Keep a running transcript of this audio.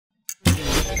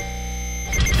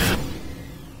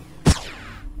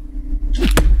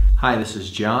Hi, this is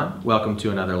John. Welcome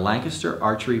to another Lancaster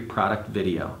Archery product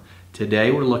video. Today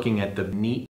we're looking at the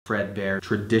Neet Fred Bear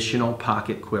traditional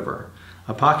pocket quiver.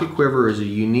 A pocket quiver is a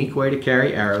unique way to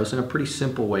carry arrows and a pretty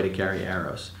simple way to carry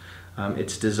arrows.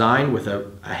 It's designed with a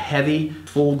heavy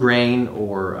full grain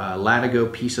or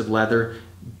latigo piece of leather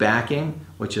backing,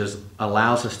 which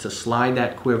allows us to slide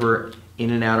that quiver in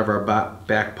and out of our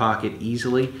back pocket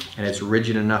easily, and it's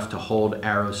rigid enough to hold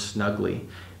arrows snugly.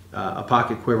 A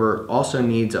pocket quiver also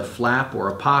needs a flap or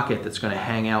a pocket that's going to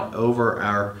hang out over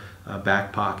our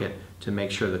back pocket to make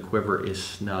sure the quiver is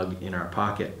snug in our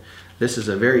pocket. This is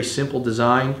a very simple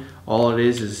design. All it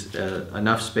is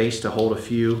enough space to hold a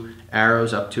few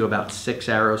arrows, up to about 6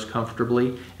 arrows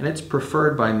comfortably, and it's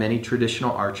preferred by many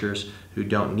traditional archers who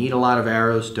don't need a lot of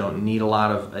arrows, don't need a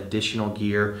lot of additional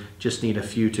gear, just need a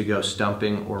few to go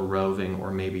stumping or roving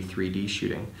or maybe 3D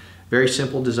shooting. Very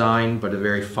simple design, but a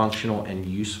very functional and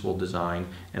useful design,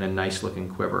 and a nice looking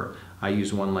quiver. I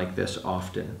use one like this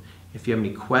often. If you have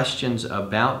any questions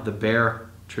about the Bear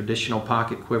traditional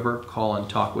pocket quiver, call and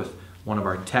talk with one of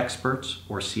our tech experts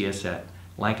or see us at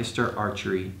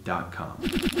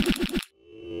lancasterarchery.com.